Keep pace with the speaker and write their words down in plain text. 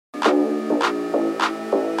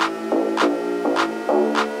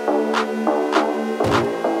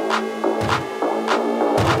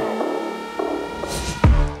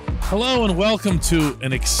Hello and welcome to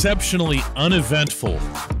an exceptionally uneventful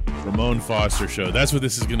Ramon Foster show. That's what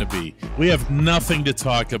this is going to be. We have nothing to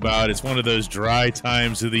talk about. It's one of those dry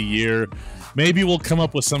times of the year. Maybe we'll come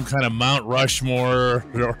up with some kind of Mount Rushmore.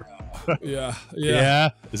 Yeah.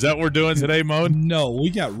 Is that what we're doing today, Moan? No, we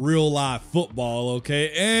got real live football,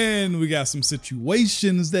 okay? And we got some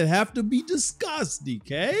situations that have to be discussed,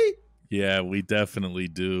 DK. Yeah, we definitely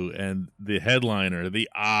do. And the headliner, the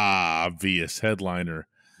obvious headliner,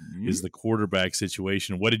 is the quarterback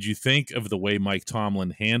situation. What did you think of the way Mike Tomlin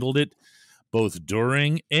handled it, both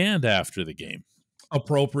during and after the game?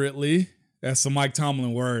 Appropriately. That's a Mike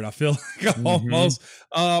Tomlin word. I feel like almost,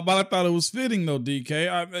 but I thought it was fitting though,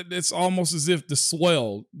 DK. It's almost as if the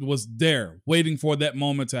swell was there waiting for that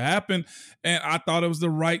moment to happen. And I thought it was the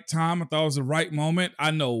right time. I thought it was the right moment. I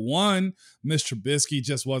know Mr. Trubisky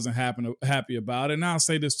just wasn't happy about it. And I'll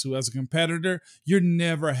say this too, as a competitor, you're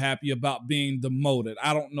never happy about being demoted.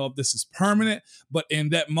 I don't know if this is permanent, but in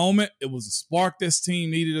that moment, it was a spark this team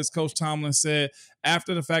needed, as Coach Tomlin said.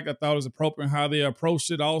 After the fact, I thought it was appropriate how they approached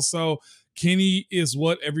it also. Kenny is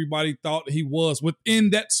what everybody thought he was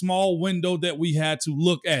within that small window that we had to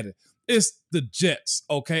look at it. It's the Jets,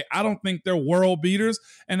 okay? I don't think they're world beaters.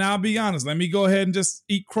 And I'll be honest, let me go ahead and just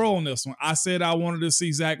eat crow on this one. I said I wanted to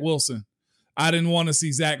see Zach Wilson. I didn't want to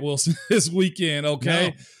see Zach Wilson this weekend,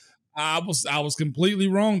 okay? No. I was completely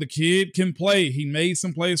wrong. The kid can play. He made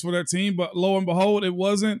some plays for their team, but lo and behold, it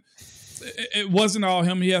wasn't all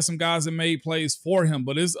him. He had some guys that made plays for him,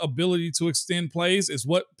 but his ability to extend plays is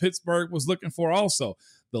what Pittsburgh was looking for also.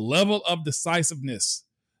 The level of decisiveness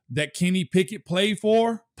that Kenny Pickett played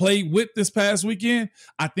with this past weekend,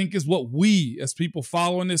 I think is what we, as people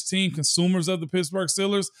following this team, consumers of the Pittsburgh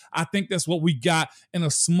Steelers, I think that's what we got in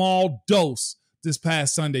a small dose this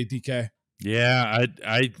past Sunday, DK. Yeah,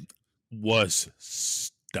 I was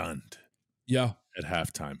stunned. Yeah. At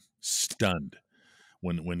halftime. Stunned.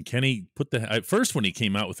 When Kenny at first when he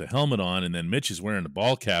came out with the helmet on and then Mitch is wearing the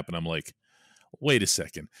ball cap and I'm like, wait a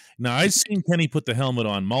second. Now I've seen Kenny put the helmet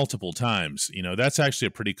on multiple times. You know, that's actually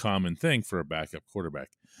a pretty common thing for a backup quarterback.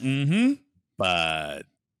 Mm-hmm. But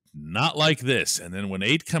not like this. And then when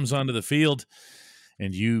 8 comes onto the field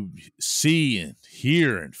and you see and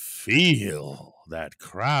hear and feel that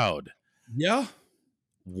crowd. Yeah.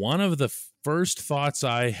 One of the first thoughts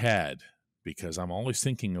I had, because I'm always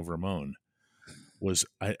thinking of Ramon, was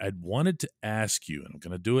I wanted to ask you, and I'm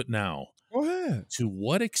going to do it now. Go ahead. To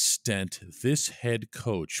what extent this head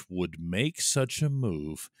coach would make such a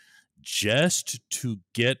move just to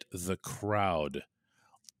get the crowd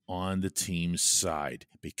on the team's side?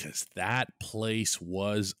 Because that place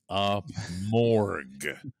was a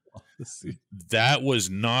morgue. That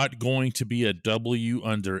was not going to be a W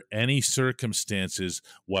under any circumstances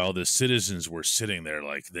while the citizens were sitting there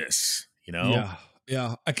like this, you know? Yeah.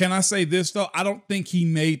 Yeah. Can I say this, though? I don't think he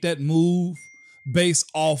made that move based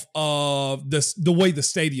off of the way the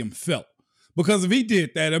stadium felt. Because if he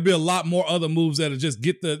did that, there'd be a lot more other moves that'll just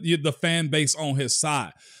get the fan base on his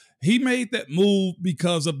side. He made that move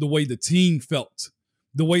because of the way the team felt,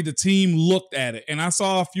 the way the team looked at it. And I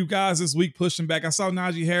saw a few guys this week pushing back. I saw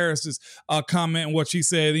Najee Harris's comment and what she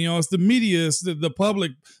said. You know, it's the media, it's the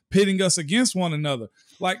public pitting us against one another.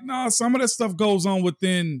 Like, no, some of that stuff goes on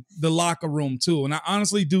within the locker room too. And I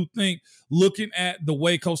honestly do think looking at the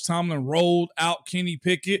way Coach Tomlin rolled out Kenny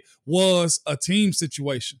Pickett was a team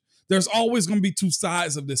situation. There's always going to be two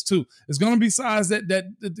sides of this too. There's going to be sides that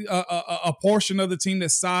a portion of the team that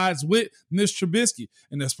sides with Mr. Trubisky,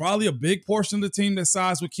 and there's probably a big portion of the team that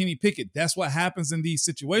sides with Kenny Pickett. That's what happens in these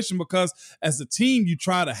situations because as a team, you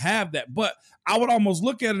try to have that. But I would almost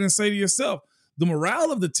look at it and say to yourself, the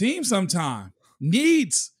morale of the team sometimes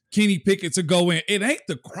needs Kenny Pickett to go in. It ain't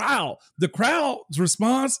the crowd. The crowd's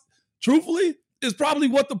response, truthfully, is probably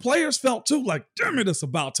what the players felt too. Like, damn it, it's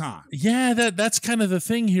about time. Yeah, that's kind of the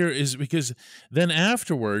thing here is because then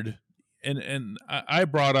afterward, and I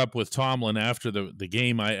brought up with Tomlin after the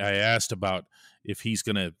game, I asked about if he's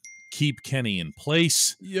going to keep Kenny in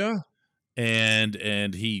place. Yeah. And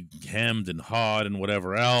he hemmed and hawed and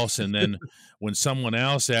whatever else. And then when someone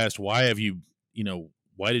else asked, why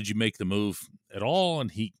did you make the move at all? And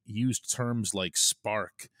he used terms like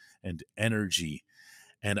spark and energy.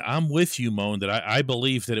 And I'm with you, Moan, that I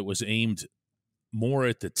believe that it was aimed more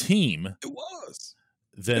at the team. It was.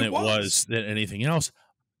 Than it was than anything else.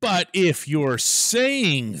 But if you're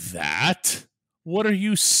saying that, what are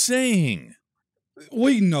you saying?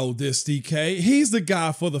 We know this, DK. He's the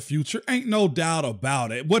guy for the future. Ain't no doubt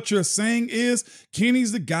about it. What you're saying is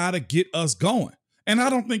Kenny's the guy to get us going. And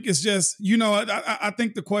I don't think it's just, I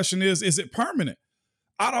think the question is it permanent?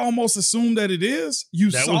 I'd almost assume that it is.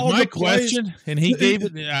 You That saw was my the plays. question, and he gave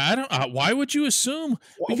it. I don't. Why would you assume?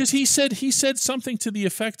 Well, Because he said something to the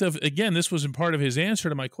effect of, again, this wasn't part of his answer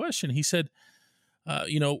to my question. He said,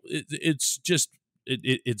 it's just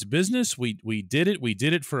it's business. We did it. We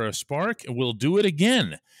did it for a spark, and we'll do it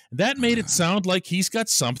again. That made it sound like he's got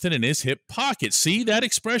something in his hip pocket. See, that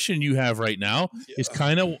expression you have right now is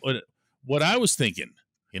kind of what I was thinking.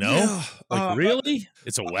 Really?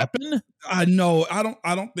 It's a weapon? I know. I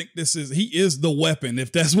don't think he is the weapon,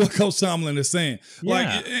 if that's what Coach Tomlin is saying. Yeah.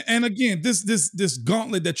 Like, and again, this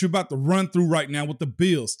gauntlet that you're about to run through right now with the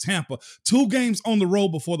Bills, Tampa, 2 games on the road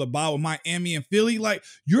before the bye with Miami and Philly. Like,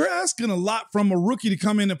 you're asking a lot from a rookie to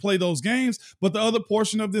come in and play those games. But the other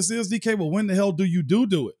portion of this is, DK, well, when the hell do you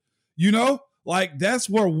do it? Like, that's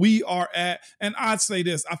where we are at. And I'd say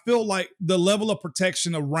this, I feel like the level of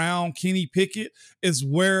protection around Kenny Pickett is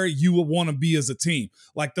where you would want to be as a team.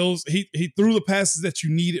 Like, he threw the passes that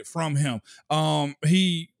you needed from him.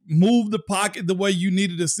 He moved the pocket the way you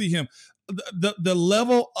needed to see him. The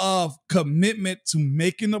level of commitment to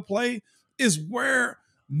making the play is where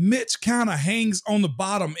Mitch kind of hangs on the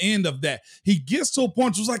bottom end of that. He gets to a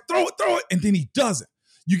point where it's like, throw it, and then he doesn't.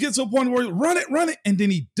 You get to a point where run it, and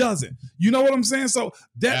then he doesn't. You know what I'm saying? So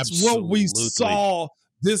that's Absolutely. what we saw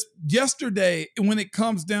this yesterday when it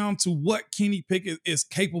comes down to what Kenny Pickett is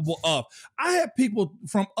capable of. I had people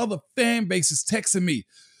from other fan bases texting me,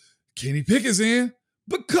 Kenny Pickett's in,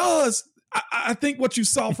 because I think what you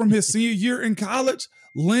saw from his senior year in college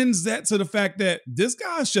lends that to the fact that this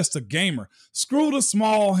guy's just a gamer. Screw the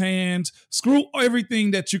small hands, screw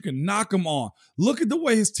everything that you can knock him on. Look at the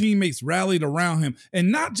way his teammates rallied around him.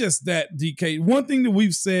 And not just that, DK. One thing that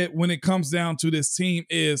we've said when it comes down to this team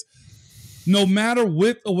is no matter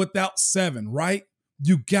with or without 7, right?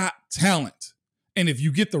 You got talent. And if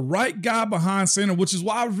you get the right guy behind center, which is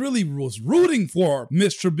why I really was rooting for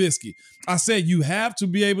Mitch Trubisky, I said you have to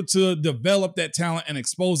be able to develop that talent and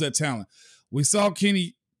expose that talent. We saw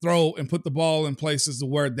Kenny throw and put the ball in places to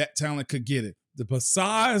where that talent could get it.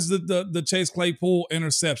 Besides the Chase Claypool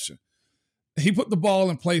interception, he put the ball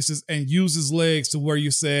in places and used his legs to where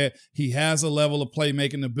you said he has a level of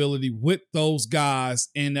playmaking ability with those guys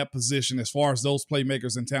in that position as far as those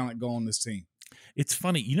playmakers and talent go on this team. It's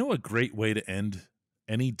funny. A great way to end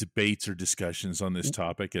any debates or discussions on this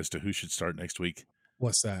topic as to who should start next week?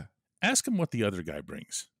 What's that? Ask him what the other guy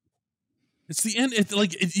brings. It's the end.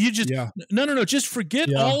 No. Just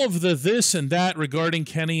forget all of the this and that regarding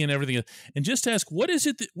Kenny and everything, and just ask what is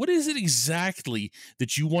it exactly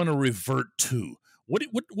that you want to revert to? What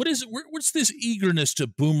is it? What's this eagerness to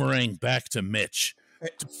boomerang back to Mitch?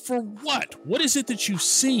 For what? What is it that you've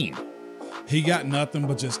seen? He got nothing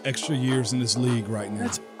but just extra years in this league right now.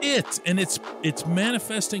 That's it, and it's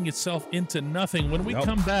manifesting itself into nothing. When we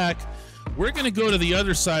come back, we're going to go to the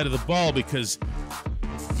other side of the ball because,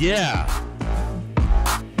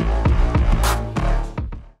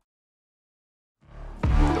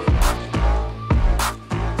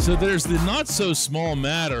 So there's the not so small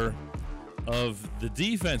matter of the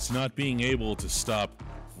defense not being able to stop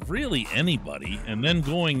really anybody, and then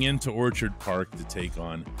going into Orchard Park to take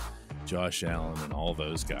on Josh Allen and all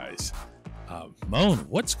those guys. Moan,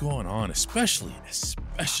 what's going on, especially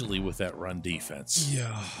with that run defense?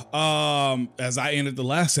 Yeah. As I ended the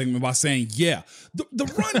last segment by saying, the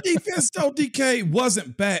run defense though, DK,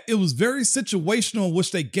 wasn't bad. It was very situational in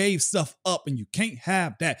which they gave stuff up, and you can't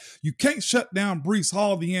have that. You can't shut down Breece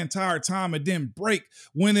Hall the entire time and then break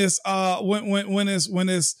when it's when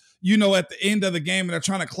it's at the end of the game and they're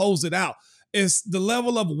trying to close it out. It's the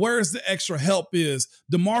level of where's the extra help is.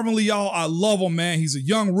 DeMarvin Leal, I love him, man. He's a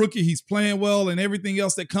young rookie. He's playing well and everything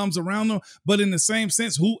else that comes around him. But in the same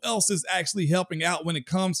sense, who else is actually helping out when it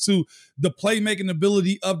comes to the playmaking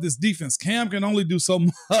ability of this defense? Cam can only do so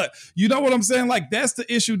much. You know what I'm saying? Like, that's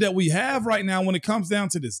the issue that we have right now when it comes down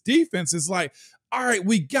to this defense. It's like, all right,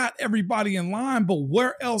 we got everybody in line, but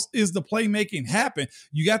where else is the playmaking happen?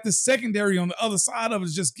 You got the secondary on the other side of it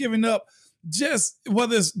just giving up. Just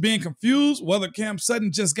whether it's being confused, whether Cam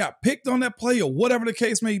Sutton just got picked on that play or whatever the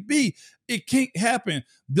case may be, it can't happen.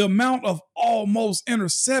 The amount of almost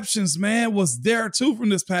interceptions, man, was there too from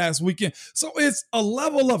this past weekend. So it's a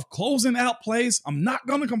level of closing out plays. I'm not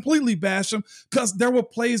going to completely bash them because there were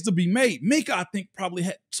plays to be made. Mika, I think, probably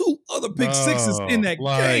had 2 other pick sixes in that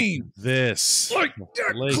game. They're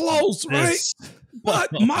close, right? But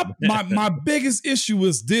my biggest issue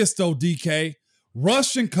is this, though, DK.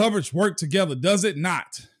 Rush and coverage work together, does it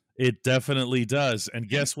not? It definitely does. And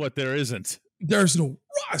guess what? There isn't. There's no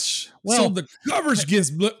rush. So Well, the coverage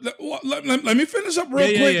gets. Let me finish up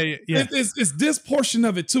real quick. yeah. It's this portion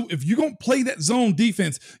of it too. If you're gonna play that zone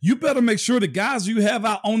defense, you better make sure the guys you have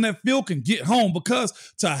out on that field can get home,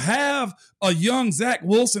 because to have a young Zach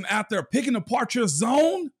Wilson out there picking apart your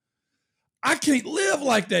zone, I can't live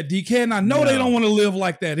like that, DK, and I know they don't want to live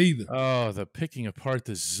like that either. Oh, the picking apart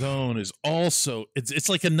the zone is also it's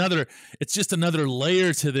like another, it's just another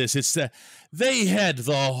layer to this. It's that they had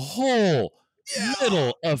the whole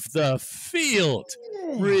middle of the field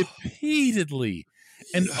repeatedly.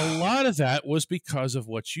 And a lot of that was because of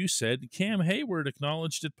what you said. Cam Hayward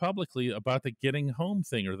acknowledged it publicly about the getting home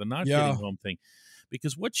thing, or the not getting home thing.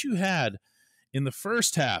 Because what you had in the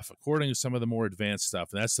first half, according to some of the more advanced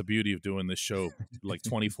stuff, and that's the beauty of doing this show like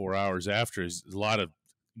 24 hours after, is a lot of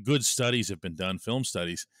good studies have been done, film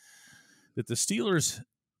studies, that the Steelers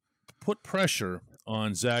put pressure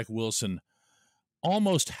on Zach Wilson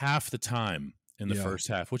almost half the time in the first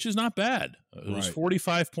half, which is not bad. It was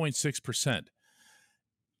 45.6%.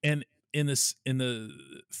 And in the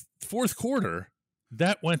fourth quarter,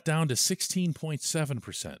 that went down to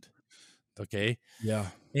 16.7%. Okay. Yeah.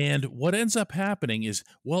 And what ends up happening is,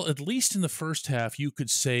 well, at least in the first half, you could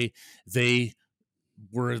say they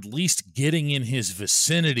were at least getting in his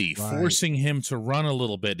vicinity, forcing him to run a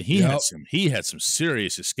little bit. He had some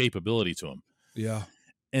serious escapability to him. Yeah.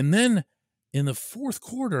 And then in the fourth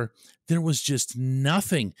quarter, there was just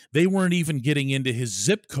nothing. They weren't even getting into his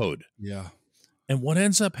zip code. Yeah. And what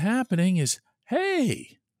ends up happening is,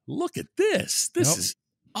 hey, look at this. This is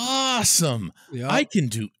awesome. I can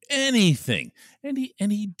do anything. And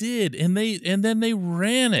he did. And then they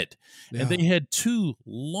ran it. And they had 2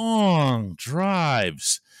 long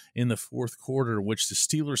drives in the fourth quarter, which the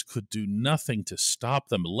Steelers could do nothing to stop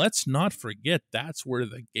them. Let's not forget, that's where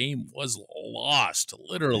the game was lost,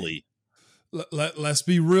 literally. Let's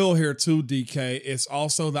be real here too, DK. It's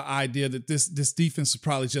also the idea that this defense is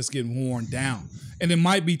probably just getting worn down. And it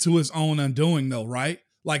might be to its own undoing though, right?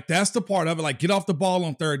 Like, that's the part of it. Like, get off the ball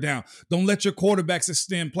on third down. Don't let your quarterbacks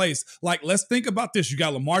extend plays. Like, let's think about this. You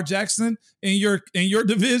got Lamar Jackson in your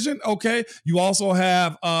division, okay? You also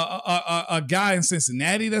have a guy in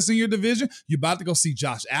Cincinnati that's in your division. You're about to go see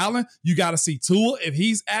Josh Allen. You got to see Tua if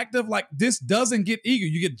he's active. Like, this doesn't get eager.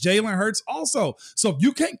 You get Jalen Hurts also. So if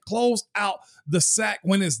you can't close out the sack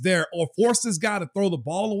when it's there, or force this guy to throw the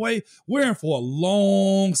ball away, we're in for a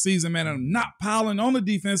long season, man. And I'm not piling on the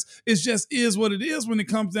defense. It just is what it is when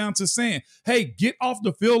it comes down to saying, hey, get off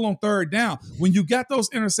the field on third down. When you got those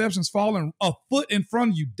interceptions falling a foot in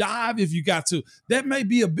front of you, dive if you got to. That may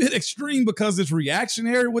be a bit extreme because it's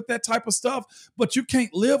reactionary with that type of stuff, but you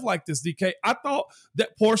can't live like this, DK. I thought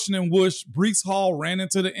that portion in which Breece Hall ran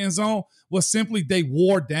into the end zone was simply they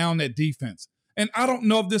wore down that defense. And I don't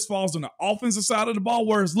know if this falls on the offensive side of the ball,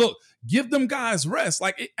 whereas, look, give them guys rest.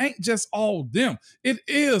 Like, it ain't just all them. It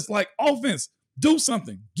is like, offense, do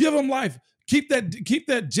something. Give them life. Keep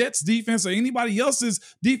that Jets defense or anybody else's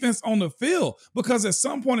defense on the field, because at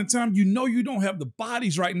some point in time, you don't have the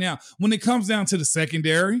bodies right now when it comes down to the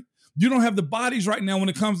secondary. You don't have the bodies right now when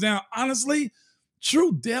it comes down, honestly,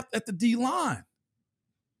 true depth at the D-line.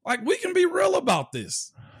 Like, we can be real about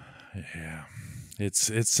this. Yeah.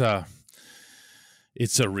 It's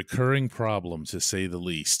a recurring problem, to say the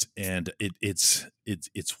least. And it's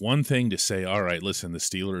one thing to say, all right, listen, the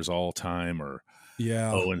Steelers all time are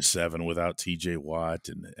 0-7 without TJ Watt.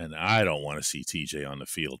 And I don't want to see TJ on the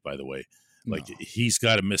field, by the way. Like, he's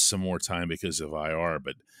got to miss some more time because of IR,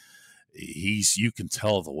 but you can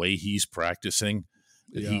tell the way he's practicing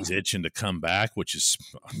that he's itching to come back, which is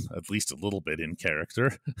at least a little bit in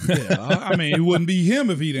character. I mean, it wouldn't be him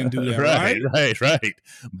if he didn't do that, right.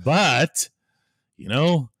 But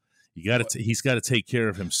he's got to take care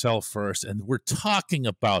of himself first. And we're talking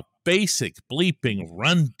about basic bleeping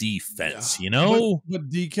run defense, But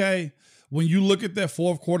DK, when you look at that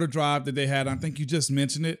fourth quarter drive that they had, I think you just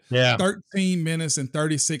mentioned it, 13 minutes and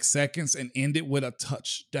 36 seconds and ended with a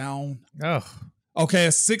touchdown. Oh. Okay, a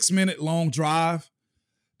 6-minute long drive.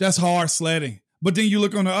 That's hard sledding. But then you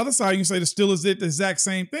look on the other side, you can say the Steelers did the exact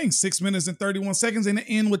same thing, 6 minutes and 31 seconds and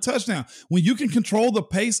end with touchdown. When you can control the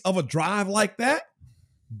pace of a drive like that,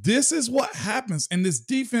 this is what happens. And this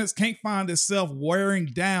defense can't find itself wearing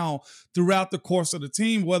down throughout the course of the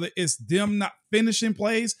team, whether it's them not finishing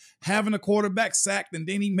plays, having a quarterback sacked, and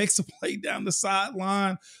then he makes a play down the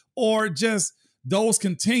sideline, or just those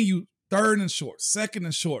continue third and short, second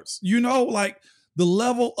and shorts. Like, the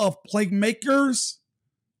level of playmakers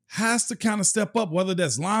has to kind of step up, whether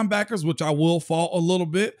that's linebackers, which I will fault a little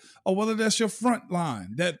bit, or whether that's your front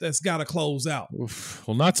line that's got to close out. Oof.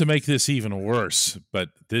 Well, not to make this even worse, but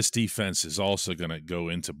this defense is also going to go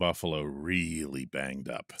into Buffalo really banged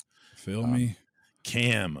up. Feel me?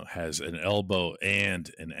 Cam has an elbow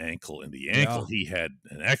and an ankle. In the ankle, he had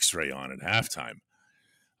an x-ray on at halftime.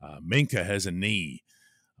 Minka has a knee.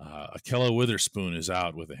 Akello Witherspoon is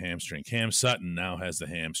out with a hamstring. Cam Sutton now has the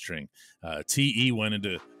hamstring. TE went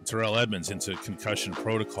into Terrell Edmonds into concussion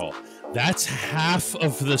protocol. That's half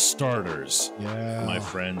of the starters, my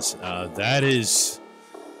friends. That is,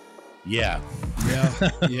 yeah.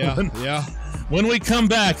 When we come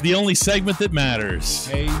back, the only segment that matters.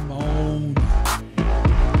 Hey, Moan.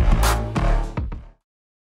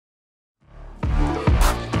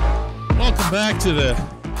 Welcome back to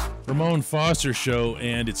the Ramon Foster Show,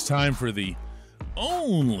 and it's time for the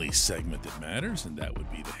only segment that matters, and that would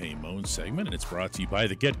be the Hey Moan segment, and it's brought to you by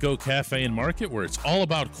the Get Go Cafe and Market, where it's all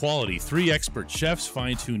about quality. 3 expert chefs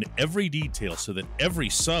fine-tune every detail so that every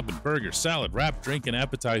sub and burger, salad, wrap, drink, and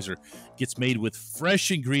appetizer gets made with fresh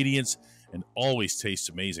ingredients and always tastes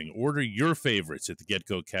amazing. Order your favorites at the Get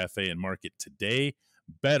Go Cafe and Market today.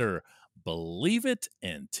 Better believe it.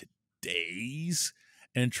 And today's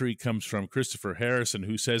entry comes from Christopher Harrison,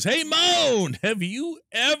 who says, "Hey, Moan, have you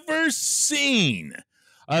ever seen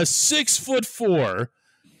a 6'4",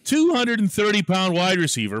 230-pound wide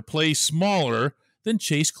receiver play smaller than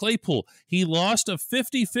Chase Claypool? He lost a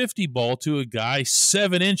 50-50 ball to a guy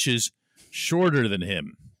 7 inches shorter than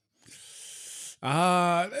him."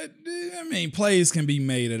 I mean, plays can be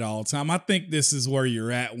made at all time. I think this is where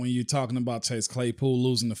you're at when you're talking about Chase Claypool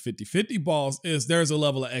losing the 50-50 balls, is there's a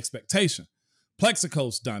level of expectation.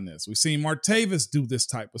 Plexico's done this. We've seen Martavis do this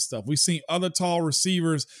type of stuff. We've seen other tall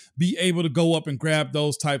receivers be able to go up and grab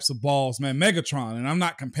those types of balls. Man, Megatron, and I'm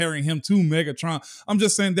not comparing him to Megatron. I'm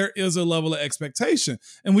just saying there is a level of expectation.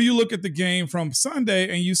 And when you look at the game from Sunday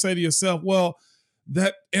and you say to yourself, well,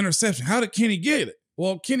 that interception, how did Kenny get it?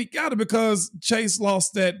 Well, Kenny got it because Chase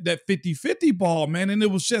lost that 50-50 ball, man, and it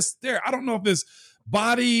was just there. I don't know if it's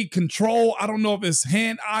body control. I don't know if it's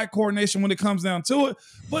hand-eye coordination when it comes down to it,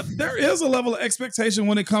 but there is a level of expectation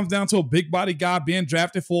when it comes down to a big body guy being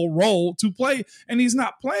drafted for a role to play, and he's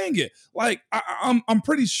not playing it. Like, I'm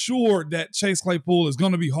pretty sure that Chase Claypool is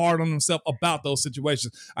going to be hard on himself about those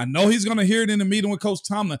situations. I know he's going to hear it in the meeting with Coach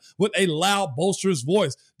Tomlin with a loud, boisterous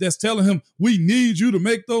voice that's telling him, we need you to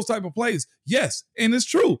make those type of plays. Yes, and it's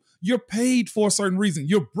true. You're paid for a certain reason.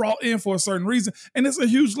 You're brought in for a certain reason. And it's a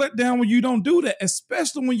huge letdown when you don't do that,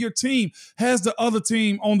 especially when your team has the other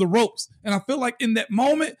team on the ropes. And I feel like in that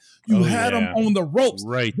moment, you had them on the ropes.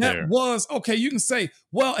 Right that there. was, okay, you can say,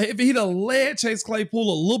 well, if he'd have led Chase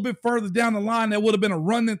Claypool a little bit further down the line, that would have been a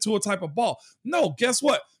run into a type of ball. No, guess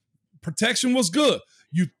what? Protection was good.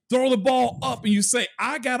 You throw the ball up and you say,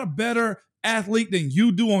 I got a better athlete than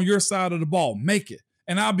you do on your side of the ball. Make it.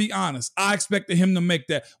 And I'll be honest, I expected him to make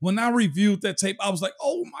that. When I reviewed that tape, I was like,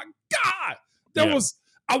 oh my God.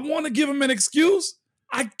 I want to give him an excuse.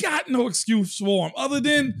 I got no excuse for him other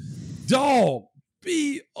than, dog,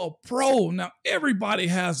 be a pro. Now, everybody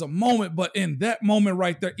has a moment, but in that moment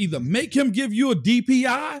right there, either make him give you a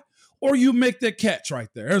DPI or you make that catch right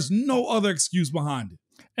there. There's no other excuse behind it.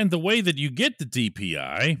 And the way that you get the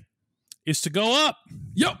DPI is to go up.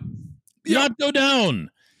 Yep. Not go down.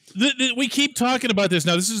 We keep talking about this.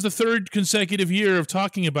 Now, this is the 3rd consecutive year of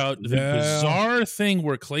talking about the bizarre thing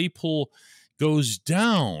where Claypool goes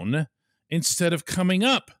down instead of coming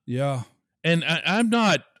up. Yeah. And I'm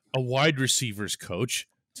not a wide receivers coach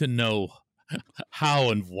to know how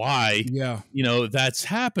and why, that's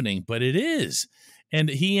happening, but it is. And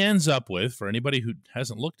he ends up with, for anybody who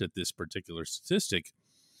hasn't looked at this particular statistic,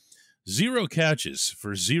 0 catches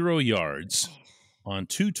for 0 yards on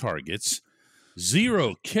 2 targets,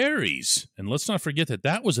 0 carries. And let's not forget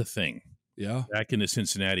that was a thing back in the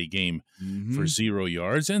Cincinnati game for 0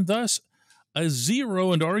 yards, and thus a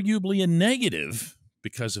 0 and arguably a negative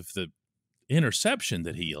because of the interception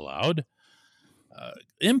that he allowed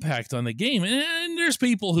impact on the game. And there's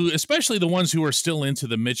people who, especially the ones who are still into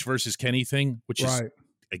the Mitch versus Kenny thing, which is,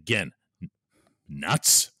 again,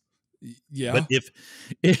 nuts. Yeah. But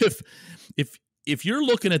if you're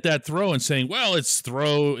looking at that throw and saying, well, it's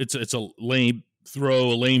a lame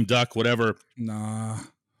throw, a lame duck, whatever. Nah.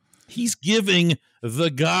 He's giving the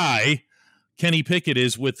guy, Kenny Pickett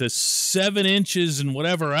is, with the 7 inches and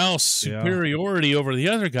whatever else superiority over the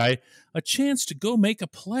other guy, a chance to go make a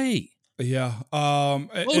play. Yeah.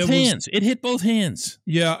 Both hands. It hit both hands.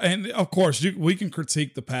 Yeah, and of course, we can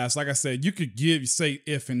critique the pass. Like I said, you could say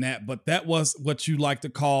if and that, but that was what you like to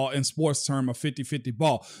call in sports term a 50-50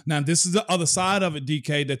 ball. Now, this is the other side of it,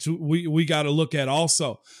 DK, that we got to look at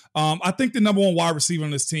also. I think the number one wide receiver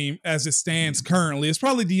on this team, as it stands currently, is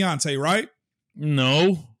probably Deontay, right?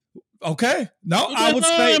 No. Okay. No, I would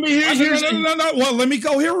say no. Well, let me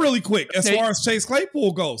go here really quick. As far as Chase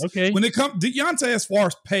Claypool goes, when it comes Deontay, as far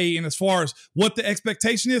as pay and as far as what the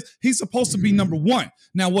expectation is, he's supposed to be number one.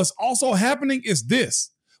 Now, what's also happening is this.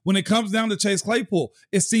 When it comes down to Chase Claypool,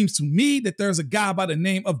 it seems to me that there's a guy by the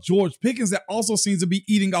name of George Pickens that also seems to be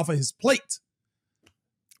eating off of his plate.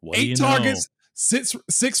 8 targets,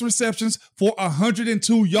 6 receptions for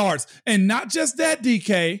 102 yards. And not just that,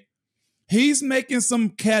 DK. He's making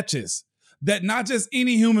some catches that not just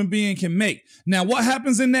any human being can make. Now, what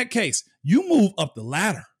happens in that case? You move up the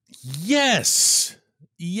ladder. Yes.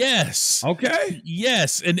 Okay.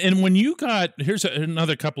 Yes. And when you got, here's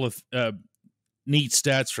another couple of neat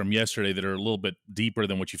stats from yesterday that are a little bit deeper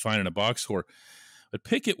than what you find in a box score. But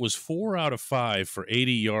Pickett was 4 out of 5 for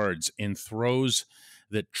 80 yards in throws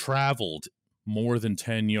that traveled more than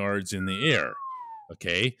 10 yards in the air.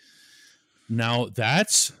 Okay. Now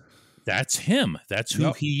that's him. That's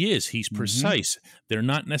who he is. He's precise. They're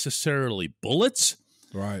not necessarily bullets,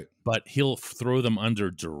 right? But he'll throw them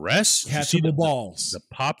under duress. Catchable balls. The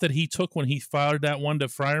pop that he took when he fired that one to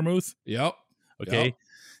Freiermuth. Yep. Okay. Yep.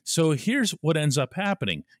 So here's what ends up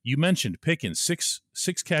happening. You mentioned Pickens,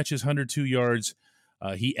 six catches, 102 yards.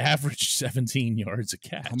 He averaged 17 yards a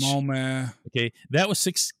catch. Come on, man. Okay. That was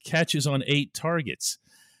 6 catches on 8 targets.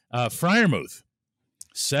 Freiermuth,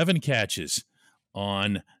 7 catches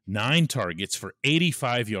on 9 targets for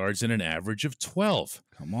 85 yards and an average of 12.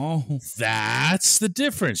 Come on. That's the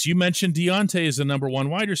difference. You mentioned Deontay is the number one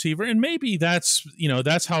wide receiver, and maybe that's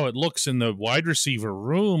how it looks in the wide receiver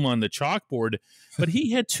room on the chalkboard, but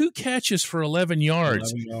he had 2 catches for 11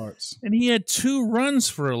 yards. 11 yards. And he had 2 runs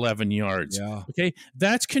for 11 yards. Yeah. Okay.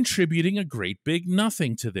 That's contributing a great big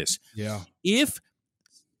nothing to this. Yeah. If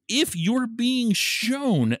you're being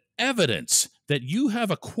shown evidence that you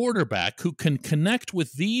have a quarterback who can connect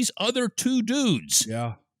with these other 2 dudes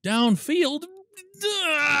downfield,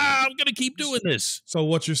 I'm going to keep doing this. So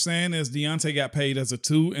what you're saying is Deontay got paid as a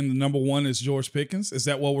 2 and the number 1 is George Pickens? Is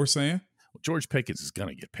that what we're saying? Well, George Pickens is going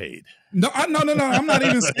to get paid. No. I'm not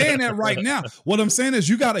even saying that right now. What I'm saying is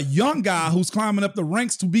you got a young guy who's climbing up the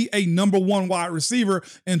ranks to be a number 1 wide receiver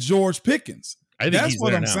in George Pickens. I think that's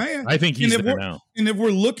what I'm saying. I think he's there now. And if we're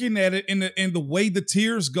looking at it in the way the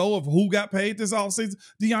tiers go of who got paid this offseason,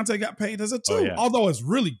 Deontay got paid as a 2. Although it's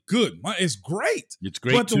really good. It's great. It's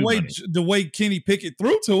great. But the way Kenny Pickett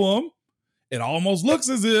threw to him, it almost looks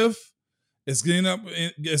as if it's going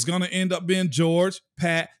to end up being George,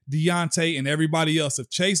 Pat, Deontay, and everybody else if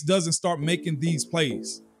Chase doesn't start making these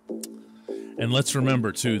plays. And let's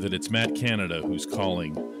remember, too, that it's Matt Canada who's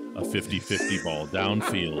calling a 50-50 ball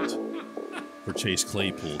downfield for Chase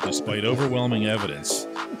Claypool, despite overwhelming evidence.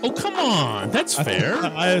 Oh, come on. That's fair.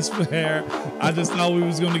 That's fair. I just thought we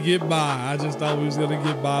was going to get by. I just thought we was going to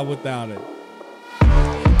get by without it.